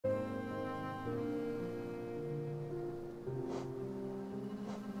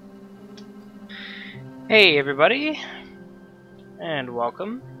Hey everybody, and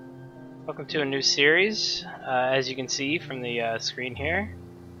welcome. Welcome to a new series. As you can see from the screen here,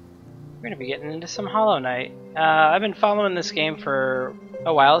 we're going to be getting into some Hollow Knight. I've been following this game for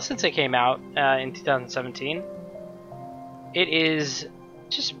a while, since it came out in 2017. It is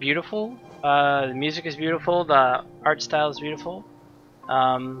just beautiful. The music is beautiful, the art style is beautiful.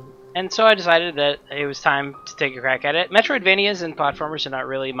 And so I decided that it was time to take a crack at it. Metroidvanias and platformers are not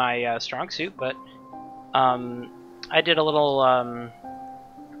really my strong suit, but I did a little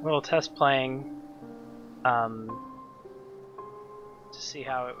test playing to see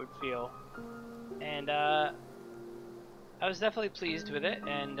how it would feel, and I was definitely pleased with it,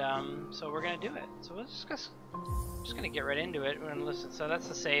 and so we're gonna do it. So we're just gonna get right into it. We're gonna listen. So that's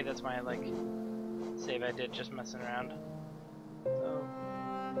the save. That's my save I did just messing around. So,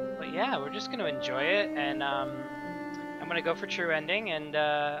 but yeah, we're just gonna enjoy it, and I'm gonna go for true ending, and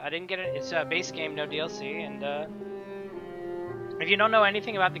I didn't get it. It's a base game, no DLC, and if you don't know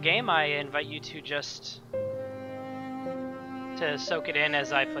anything about the game, I invite you to just soak it in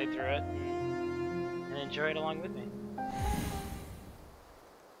as I play through it and enjoy it along with me.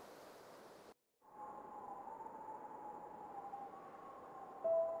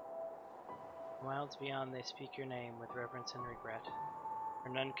 Wilds beyond, they speak your name with reverence and regret. For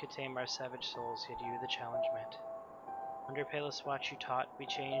none could tame our savage souls, yet you the challenge met. Under palest watch you taught, we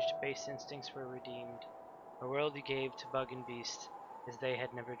changed, base instincts were redeemed. A world you gave to bug and beast, as they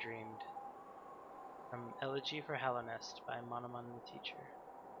had never dreamed. From Elegy for Hallownest by Monomon the Teacher.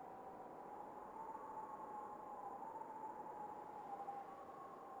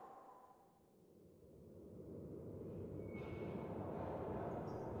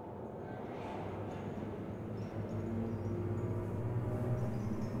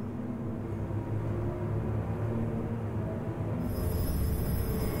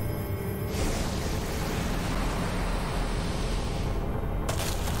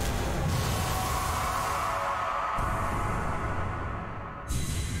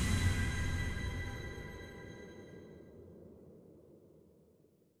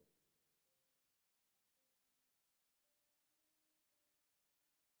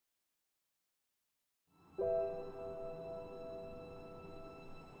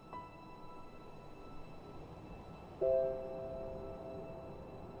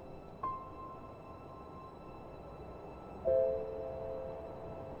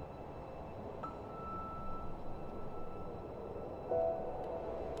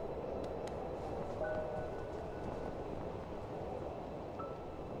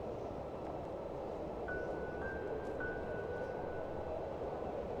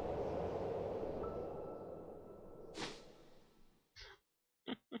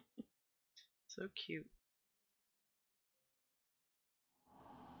 So cute.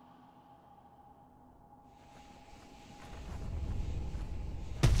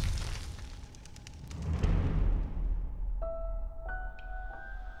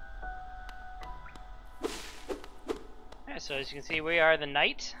 Alright, so as you can see, we are the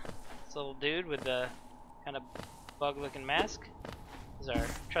knight. This little dude with the kind of bug-looking mask. This is our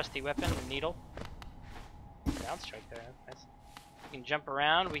trusty weapon, the needle. Down strike there, that's nice. We can jump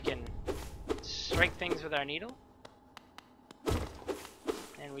around, we can strike things with our needle.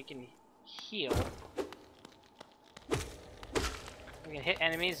 And we can heal. We can hit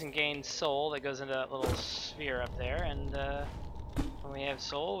enemies and gain soul that goes into that little sphere up there, and when we have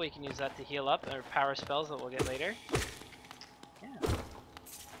soul, we can use that to heal up, or power spells that we'll get later. Yeah.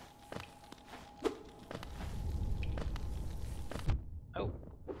 Oh.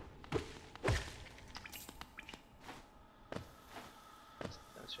 Let's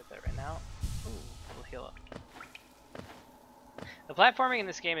demonstrate that right now. Ooh, we'll heal up. The platforming in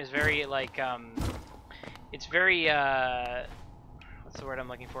this game is very, like, it's very, what's the word I'm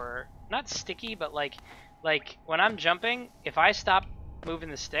looking for? Not sticky, but like when I'm jumping, if I stop moving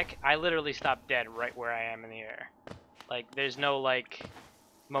the stick, I literally stop dead right where I am in the air. Like, there's no, like,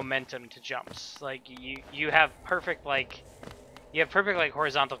 momentum to jumps. Like, you have perfect, like,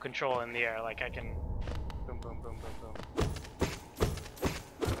 horizontal control in the air. Like, I can boom, boom, boom, boom, boom.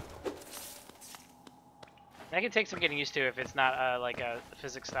 That can take some getting used to if it's not like a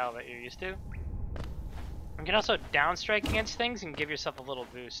physics style that you're used to. You can also downstrike against things and give yourself a little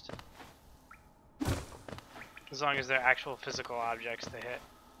boost. As long as they're actual physical objects to hit.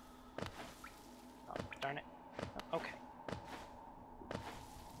 Oh, darn it. Oh, okay.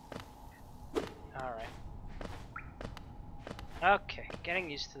 Alright. Okay, getting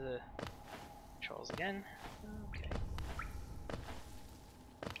used to the controls again. Okay.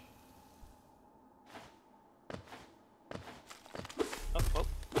 Oh, oh.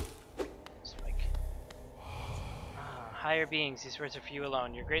 Spike. higher beings, these words are for you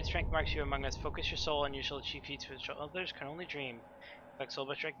alone. Your great strength marks you among us. Focus your soul and you shall achieve feats which others can only dream. Collect soul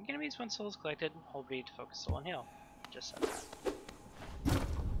by striking enemies. When soul is collected, hold B to focus soul and heal. Just said that.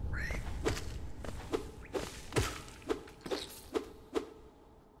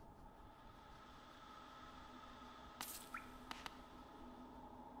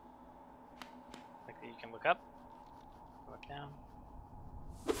 Like that you can look up, look down.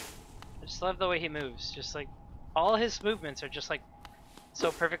 I just love the way he moves. Just like all his movements are just like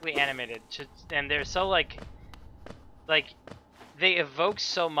so perfectly animated, and they're so like they evoke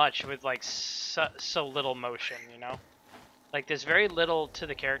so much with like so little motion, you know? Like there's very little to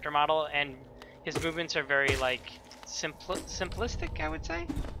the character model, and his movements are very like simplistic, I would say,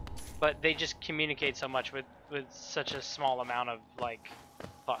 but they just communicate so much with such a small amount of like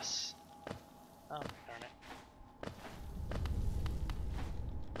fuss. Oh, darn it.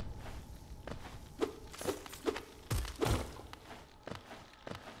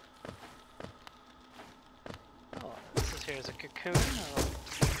 Here's a cocoon.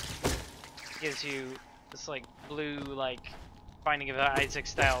 Gives you this like blue, like Binding of Isaac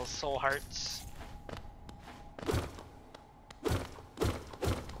style soul hearts.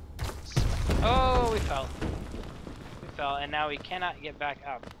 Oh, we fell. We fell, and now we cannot get back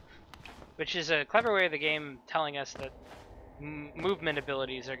up. Which is a clever way of the game telling us that movement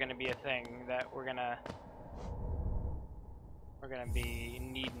abilities are going to be a thing that we're gonna be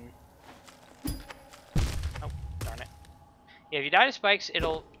needing. Oh, darn it. Yeah, if you die to spikes,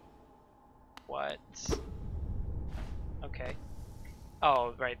 it'll... What? Okay.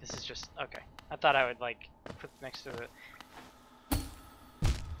 Oh, right, this is just... Okay. I thought I would, like, put next to the...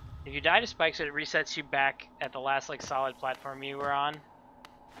 If you die to spikes, it resets you back at the last, like, solid platform you were on.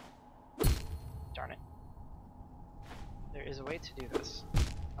 Darn it. There is a way to do this.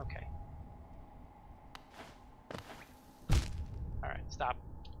 Okay. Alright, stop.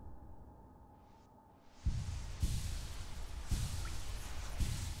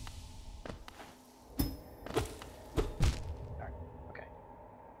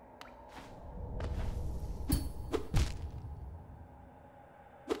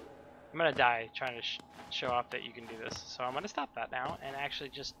 I'm gonna die trying to show off that you can do this, so I'm gonna stop that now and actually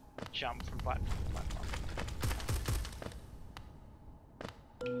just jump from platform to platform.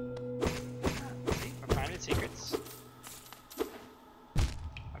 See, we're finding secrets.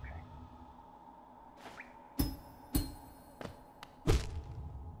 Okay.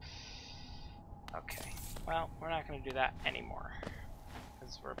 Okay. Well, we're not gonna do that anymore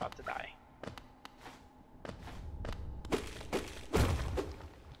because we're about to die.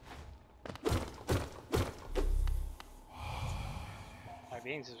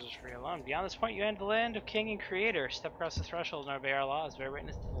 Beings is just free alone. Beyond this point, you enter the land of King and Creator. Step across the threshold and obey our laws. Bear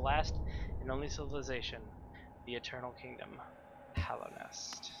witness to the last and only civilization, the Eternal Kingdom,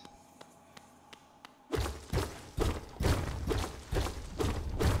 Hallownest.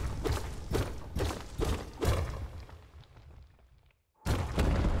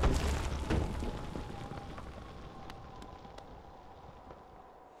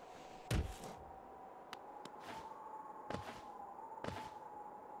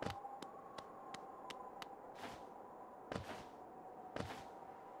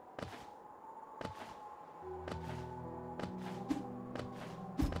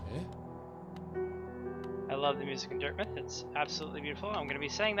 I love the music in Dartmouth. It's absolutely beautiful. I'm going to be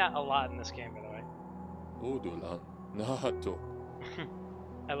saying that a lot in this game, by the way.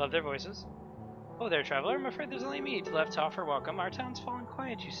 I love their voices. Oh there, traveler. I'm afraid there's only me left to offer welcome. Our town's fallen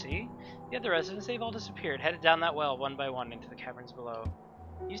quiet, you see. The other residents, they've all disappeared, headed down that well one by one into the caverns below.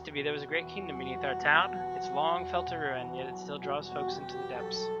 It used to be there was a great kingdom beneath our town. It's long fell to ruin, yet it still draws folks into the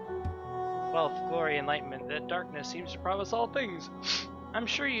depths. Wealth, glory, enlightenment, that darkness seems to promise all things. I'm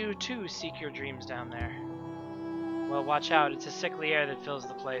sure you too seek your dreams down there. Well, watch out, it's a sickly air that fills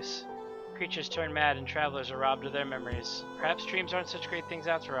the place. Creatures turn mad and travelers are robbed of their memories. Perhaps dreams aren't such great things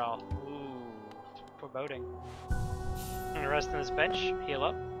after all. Ooh, foreboding. I'm gonna rest on this bench, heal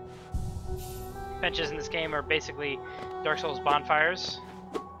up. Benches in this game are basically Dark Souls bonfires,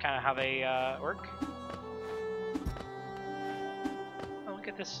 kind of how they work. Oh, look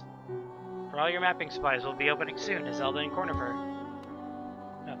at this. For all your mapping supplies will be opening soon to Zelda and Cornifer.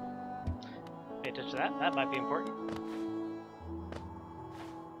 Oh. Pay attention to that, that might be important.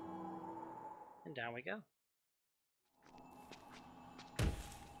 And down we go.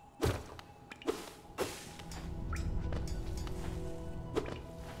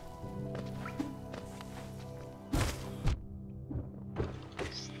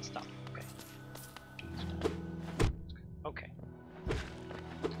 Stop. Okay. Okay.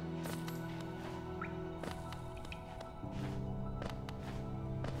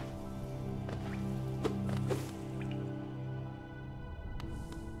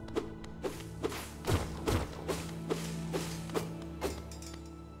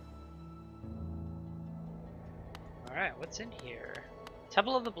 what's in here.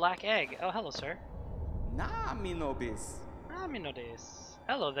 Temple of the Black Egg. Oh, hello, sir. Na minobis. Ah, Minodes.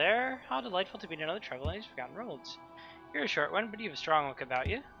 Hello there. How delightful to meet another traveler in these forgotten worlds. You're a short one, but you have a strong look about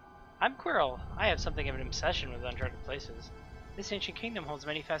you. I'm Quirrell. I have something of an obsession with uncharted places. This ancient kingdom holds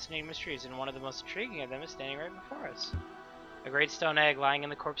many fascinating mysteries, and one of the most intriguing of them is standing right before us. A great stone egg lying in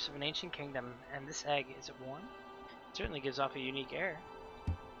the corpse of an ancient kingdom, and this egg, is it warm? It certainly gives off a unique air.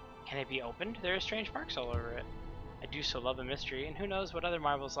 Can it be opened? There are strange marks all over it. I do so love a mystery, and who knows what other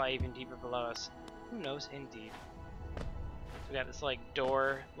marvels lie even deeper below us. Who knows indeed. We got this like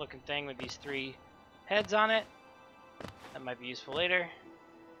door looking thing with these 3 heads on it. That might be useful later.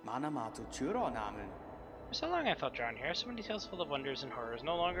 Manamatu churo namen. For so long I felt drawn here, so many tales full of wonders and horrors.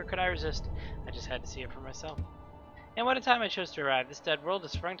 No longer could I resist. I just had to see it for myself. And what a time I chose to arrive. This dead world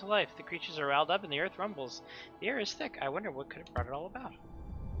has sprung to life. The creatures are riled up and the earth rumbles. The air is thick. I wonder what could have brought it all about.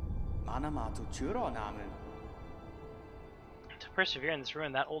 Manamatu churo namen. To persevere in this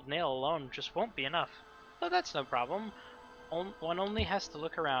ruin, that old nail alone just won't be enough. Though that's no problem. One only has to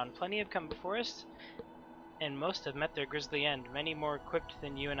look around. Plenty have come before us, and most have met their grisly end, many more equipped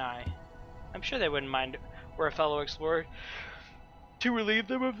than you and I. I'm sure they wouldn't mind were a fellow explorer to relieve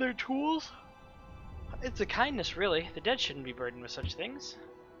them of their tools. It's a kindness, really. The dead shouldn't be burdened with such things.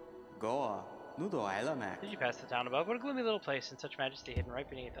 Goa, nudo ilamak. Did you pass the town above? What a gloomy little place, and such majesty hidden right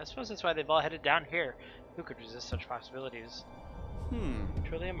beneath. I suppose that's why they've all headed down here. Who could resist such possibilities?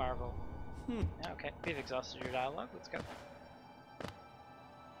 Truly a marvel. Okay, we've exhausted your dialogue. Let's go.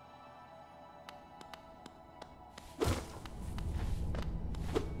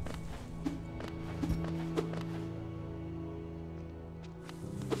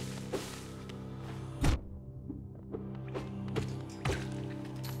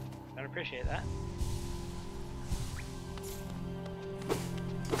 I'd appreciate that.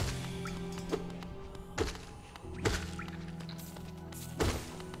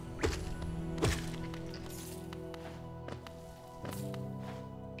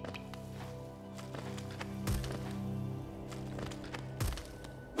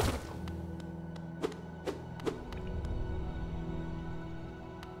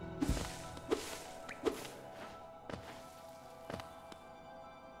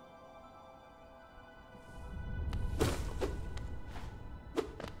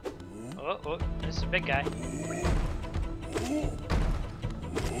 Oh, this is a big guy.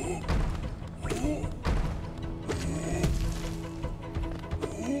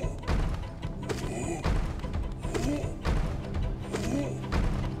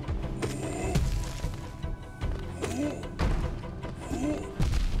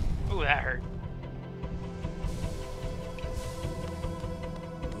 Ooh, that hurt.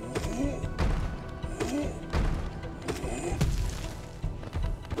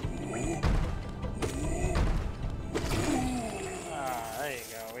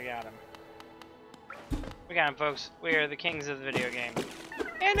 We got him, folks. We are the kings of the video game.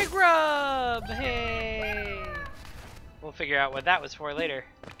 And a grub! Hey! We'll figure out what that was for later.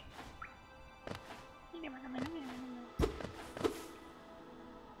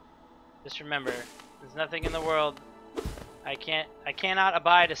 Just remember, there's nothing in the world I cannot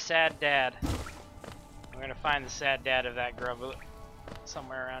abide a sad dad. We're gonna find the sad dad of that grub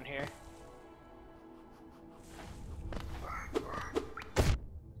somewhere around here.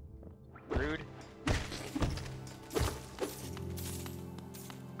 Rude.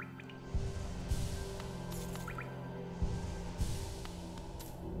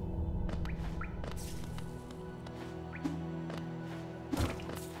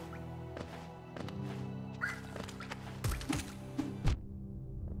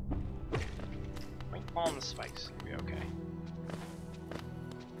 Fall on the spikes. It'll be okay.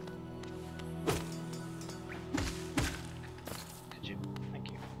 Could you?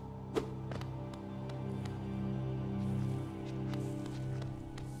 Thank you.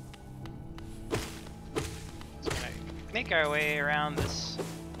 So we're gonna make our way around this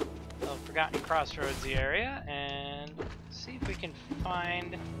little forgotten crossroadsy area and see if we can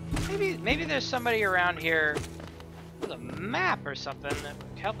find. Maybe there's somebody around here with a map or something that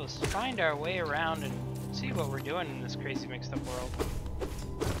would help us find our way around and see what we're doing in this crazy mixed up world.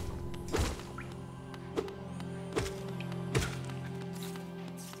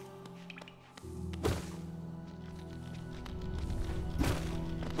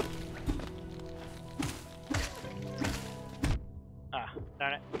 Ah,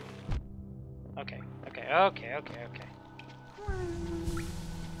 darn it. Okay.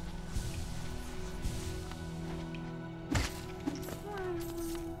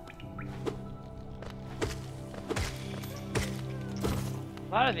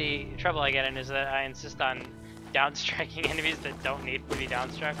 A lot of the trouble I get in is that I insist on downstriking enemies that don't need to be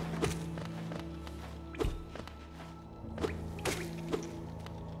downstruck.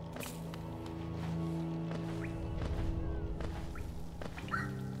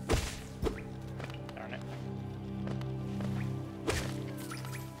 Darn it.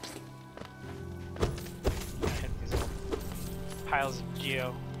 I hit these little piles of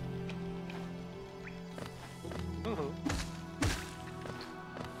geo. Woohoo.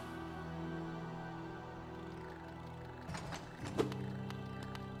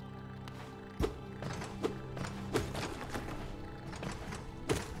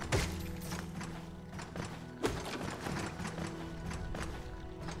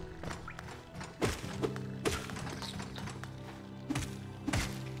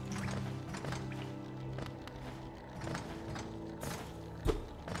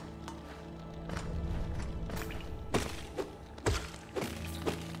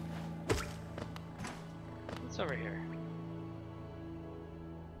 Over here.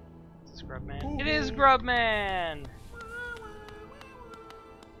 Is this Grubman? It is Grubman!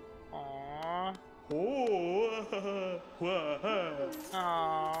 Aww.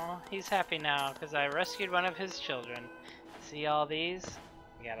 Aww. He's happy now because I rescued one of his children. See all these?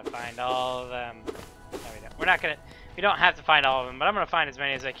 We gotta find all of them. No, we don't. We're not gonna. We don't have to find all of them, but I'm gonna find as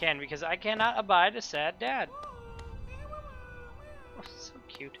many as I can because I cannot abide a sad dad. Oh, so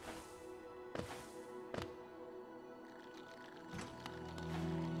cute.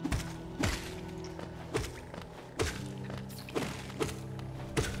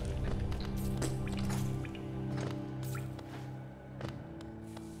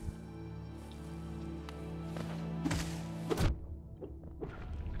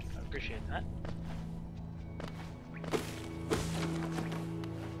 Appreciate that.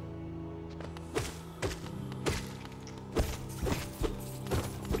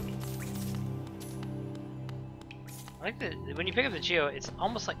 I like the when you pick up the geo, it's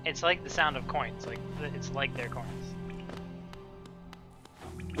almost like the sound of coins. Like it's like their coins.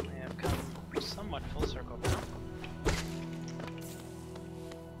 We have come somewhat full circle now.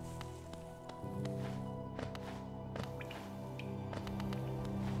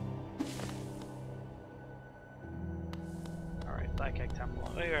 Black Egg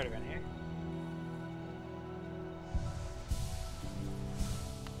Temple. Oh, you already been here.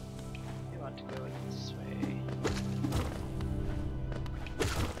 You want to go this way.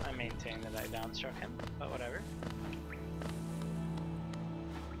 I maintain that I downstruck him, but whatever.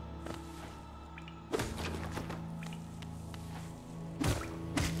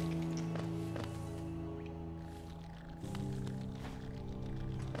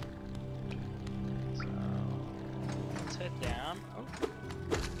 Down. Oh.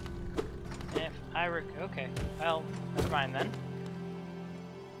 If I okay. Well, never mind then.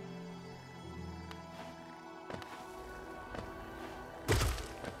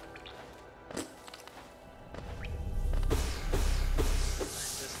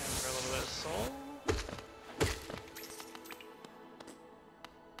 This thing for a little bit of soul.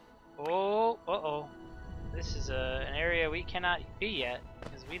 Oh, uh-oh. This is an area we cannot be yet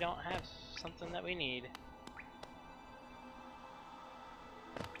because we don't have something that we need.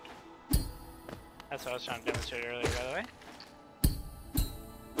 That's what I was trying to demonstrate earlier, by the way.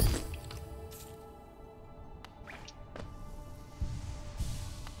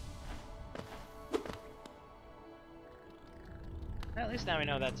 Well, at least now we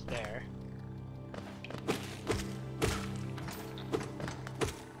know that's there. Go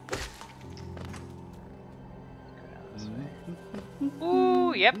down this way.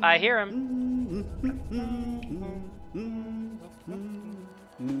 Ooh, yep, I hear him.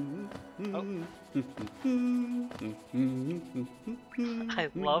 Oh. I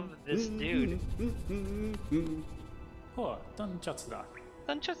love this dude. Oh, Danchatsura.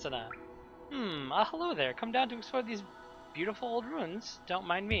 Danchatsura. Hello there. Come down to explore these beautiful old ruins. Don't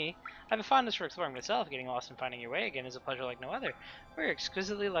mind me. I have a fondness for exploring myself. Getting lost and finding your way again is a pleasure like no other. We're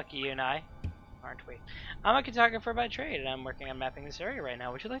exquisitely lucky, you and I. Aren't we? I'm a cartographer by trade, and I'm working on mapping this area right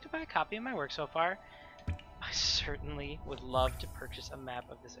now. Would you like to buy a copy of my work so far? I certainly would love to purchase a map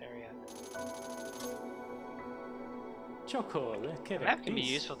of this area. A map can be a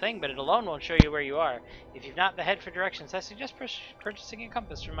useful thing, but it alone won't show you where you are. If you've not the head for directions, I suggest purchasing a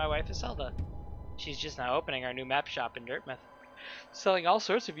compass from my wife Iselda. She's just now opening our new map shop in Dirtmouth, selling all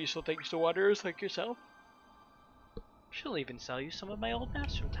sorts of useful things to wanderers like yourself. She'll even sell you some of my old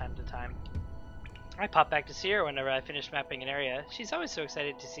maps from time to time. I pop back to see her whenever I finish mapping an area. She's always so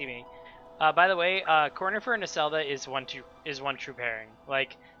excited to see me. By the way, Cornifer and Iselda is one true pairing.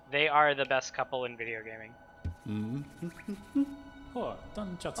 Like, they are the best couple in video gaming. Oh,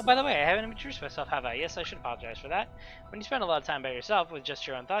 Oh, by the way, I haven't introduced myself, have I? Yes, I should apologize for that. When you spend a lot of time by yourself with just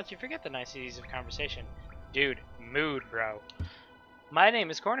your own thoughts, you forget the niceties of conversation. Dude, mood, bro. My name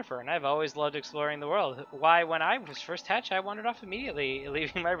is Cornifer, and I've always loved exploring the world. Why, when I was first hatched, I wandered off immediately,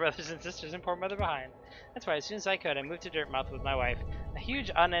 leaving my brothers and sisters and poor mother behind. That's why, as soon as I could, I moved to Dirtmouth with my wife. A huge,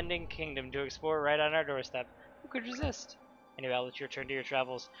 unending kingdom to explore right on our doorstep. Who could resist? Anyway, I'll let you return to your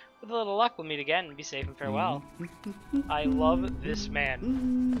travels. With a little luck, we'll meet again, and be safe and farewell. I love this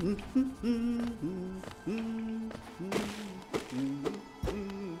man.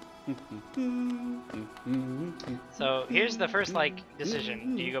 So here's the first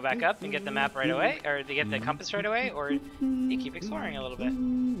decision. Do you go back up and get the map right away, or do you get the compass right away, or do you keep exploring a little bit?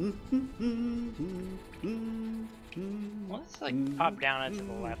 Well, let's pop down and to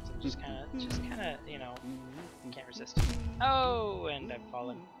the left and just kind of, you know, can't resist. Oh, and I've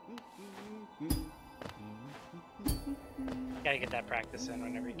fallen. Gotta get that practice in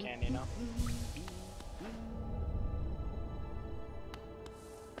whenever you can, you know.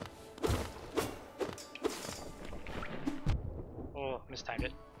 Oh, mistimed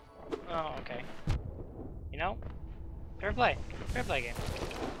it. Oh, okay. You know, fair play game.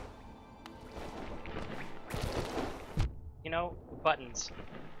 You know, buttons.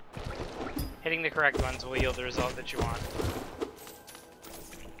 Hitting the correct ones will yield the result that you want.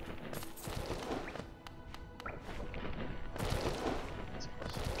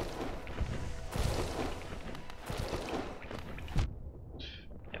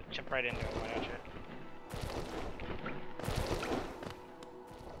 Yeah, jump right into it, why don't you?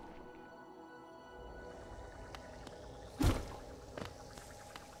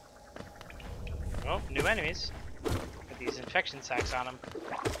 Oh, new enemies. With these infection sacks on them.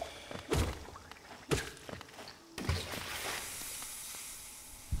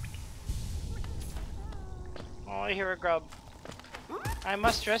 Oh, I hear a grub. I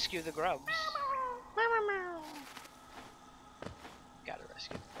must rescue the grubs. Gotta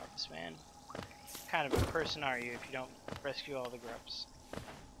rescue the grubs, man. What kind of a person are you if you don't rescue all the grubs?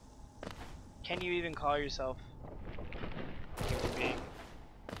 Can you even call yourself a human being?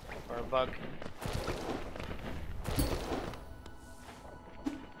 Or a bug?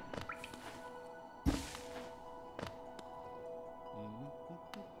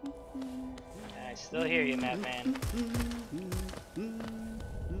 I still hear you, Madman.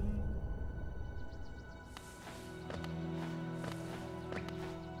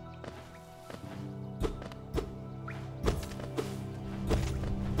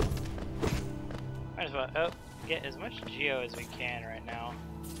 Might as well get as much geo as we can right now,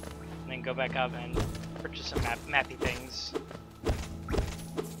 and then go back up and purchase some mappy things.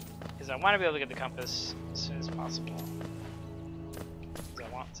 Because I want to be able to get the compass as soon as possible. Because I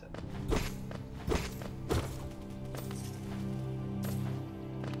want to.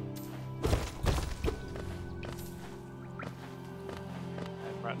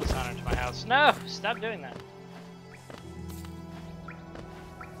 I brought dishonor to my house. No! Stop doing that.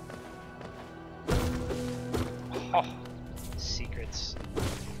 Oh, secrets.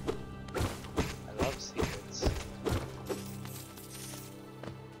 I love secrets. It's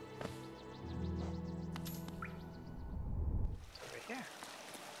over here.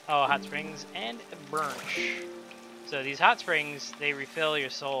 Oh, hot springs and burnt. So these hot springs, they refill your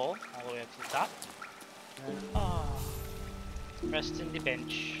soul all the way up to the top. And then, oh, rest in the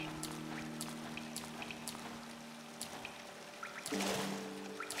bench.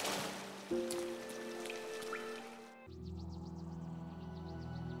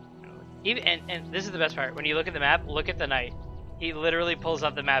 Even, and this is the best part. When you look at the map, look at the knight. He literally pulls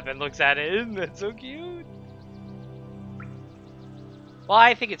up the map and looks at it. Isn't that so cute? Well,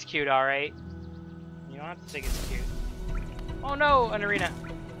 I think it's cute, alright. You don't have to think it's cute. Oh no, an arena.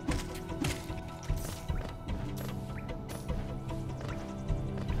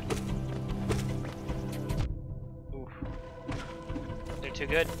 Oof. They're too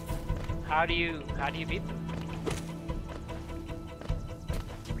good. How do you beat them?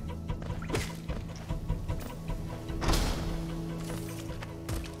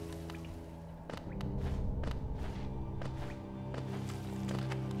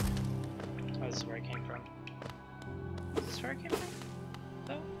 This is where I came from. Is this where I came from?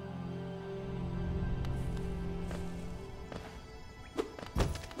 Though?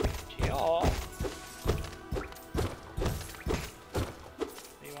 Geo.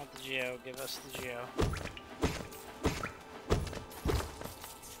 You want the geo? Give us the geo.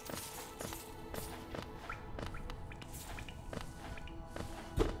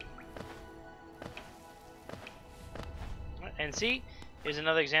 And see? Here's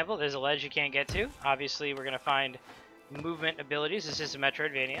another example. There's a ledge you can't get to. Obviously, we're going to find movement abilities. This is a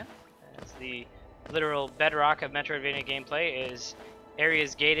Metroidvania. It's the literal bedrock of Metroidvania gameplay is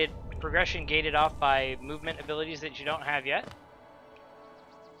areas gated, progression gated off by movement abilities that you don't have yet.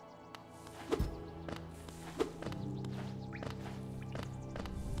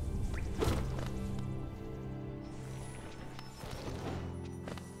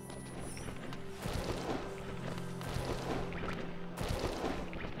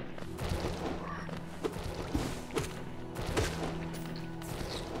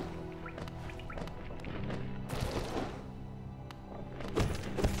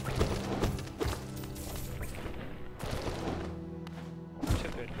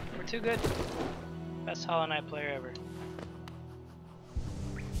 Too good. Best Hollow Knight player ever.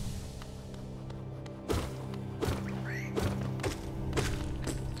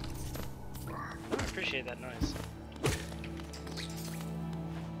 I don't appreciate that noise.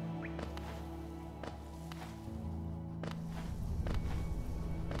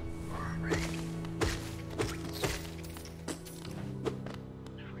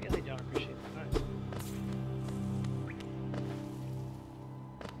 I really don't appreciate that noise.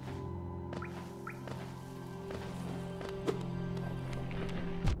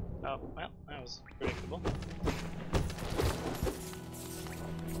 Oh, well, that was predictable.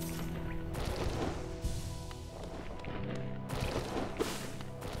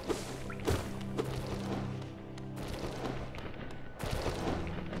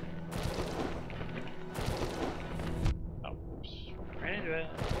 Oh, right into it.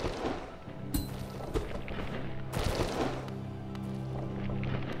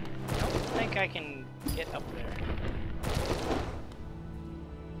 I don't think I can get up there.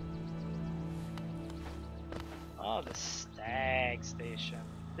 Oh, the stag station.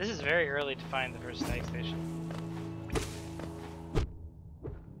 This is very early to find the first stag station.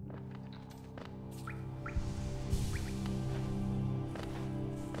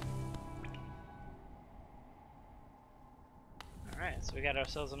 Alright, so we got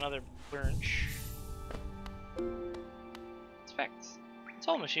ourselves another branch. Inspect.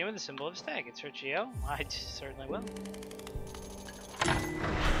 Soul machine with the symbol of stag. It's for Geo. I certainly will.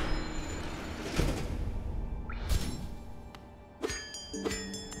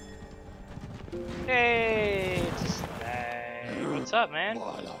 Hey, it's a stag. What's up, man?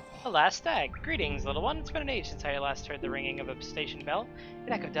 The last stag. Greetings, little one. It's been an age since I last heard the ringing of a station bell.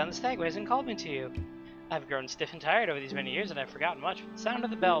 It echoed down the stagways and called me to you. I've grown stiff and tired over these many years, and I've forgotten much, but the sound of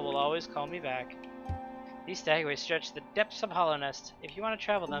the bell will always call me back. These stagways stretch the depths of Hallownest. If you want to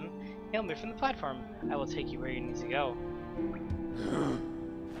travel them, hail me from the platform. I will take you where you need to go.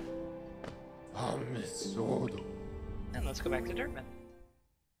 And let's go back to Dirtman.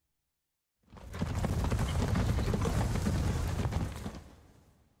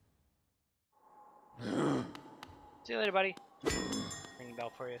 See you later, buddy. Ring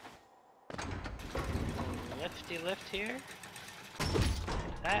bell for you. Lifty lift here.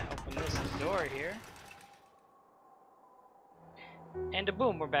 That open this door here. And a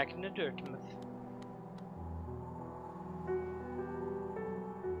boom, we're back in the Dirtmouth.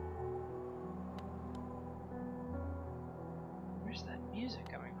 Where's that music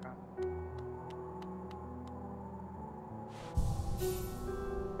coming from?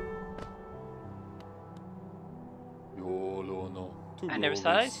 I never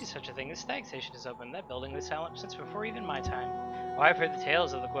thought I'd see such a thing as Stag Station is open. That building was silent since before even my time. Oh, I've heard the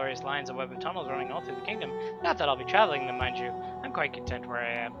tales of the glorious lines of web of tunnels running all through the kingdom. Not that I'll be traveling them, mind you. I'm quite content where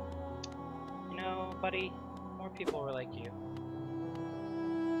I am. You know, buddy, more people were like you.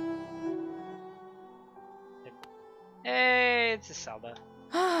 Hey, it's a Zelda.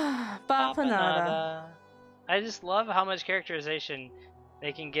 Bapanada. I just love how much characterization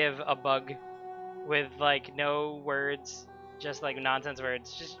they can give a bug with like no words, just like nonsense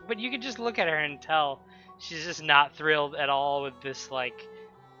words. But you can just look at her and tell she's just not thrilled at all with this like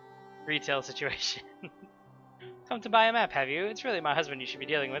retail situation. Come to buy a map, have you? It's really my husband you should be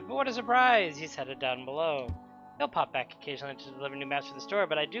dealing with, but what a surprise! He's headed down below. He'll pop back occasionally to deliver new maps for the store,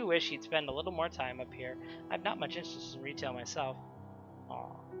 but I do wish he'd spend a little more time up here. I've not much interest in retail myself.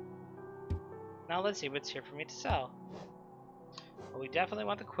 Aww. Now let's see what's here for me to sell. Well, we definitely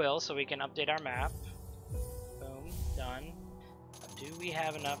want the quill so we can update our map. Boom, done. Do we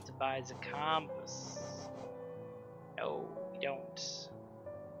have enough to buy the compass? No, we don't.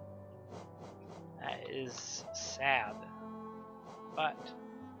 That is sad, but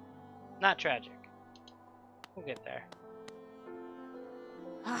not tragic. We'll get there.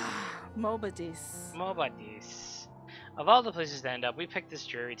 Mobadis. Mobadis. Of all the places to end up, we picked this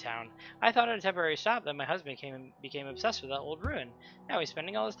dreary town. I thought it a temporary stop, then my husband became obsessed with that old ruin. Now he's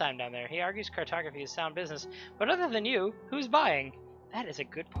spending all his time down there. He argues cartography is sound business, but other than you, who's buying? That is a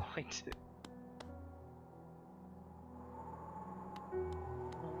good point.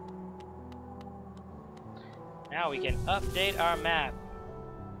 Now we can update our map.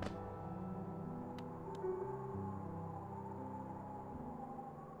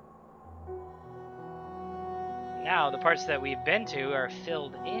 Now the parts that we've been to are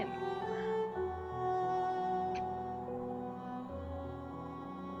filled in.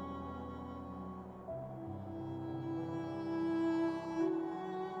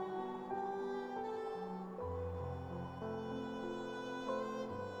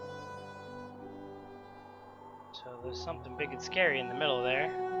 So there's something big and scary in the middle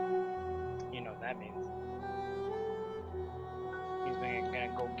there. You know what that means. He's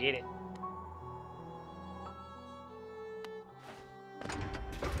gonna go get it.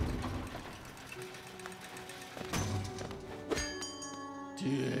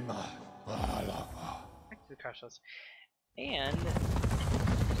 Back to the crossroads. And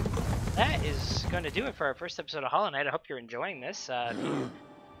that is going to do it for our first episode of Hollow Knight. I hope you're enjoying this.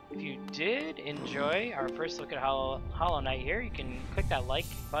 If you did enjoy our first look at Hollow Knight here, you can click that like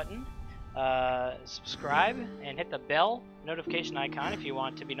button, subscribe, and hit the bell notification icon if you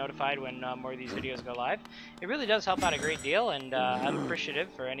want to be notified when more of these videos go live. It really does help out a great deal, and I'm appreciative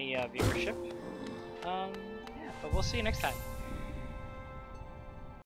for any viewership. Yeah, but we'll see you next time.